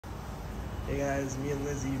Hey guys, me and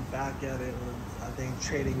Lizzie back at it with, I think,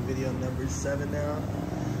 trading video number 7 now.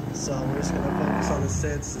 So we're just gonna focus on the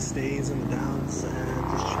sits, the stays, and the downs,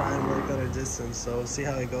 and just try and work on a distance. So we'll see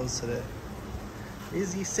how it goes today.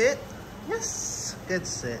 Lizzie, sit. Yes, good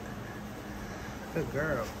sit. Good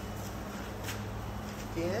girl.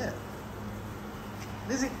 Yeah.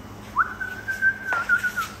 Lizzie.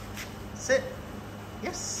 Sit.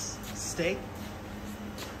 Yes. Stay.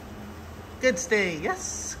 Good stay.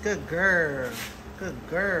 Yes. Good girl. Good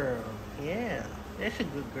girl. Yeah. That's a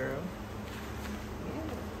good girl.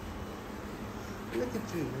 Yeah. Look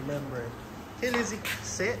at you remembering. Okay, Lizzie.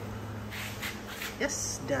 Sit.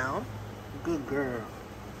 Yes. Down. Good girl.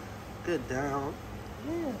 Good down.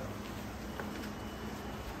 Yeah.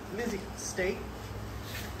 Lizzie. Stay.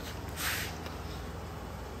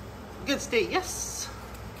 Good stay. Yes.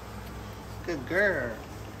 Good girl.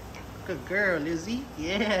 Good girl, Lizzie.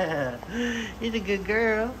 Yeah. You're a good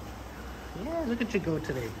girl. Yeah, look at you go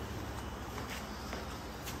today.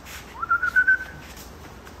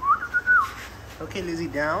 Okay, Lizzie,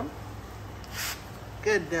 down.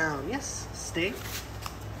 Good down. Yes. Stay.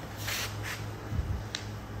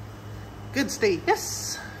 Good stay.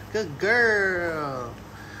 Yes. Good girl.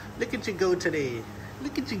 Look at you go today.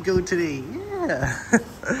 Look at you go today. Yeah.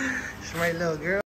 She's my little girl.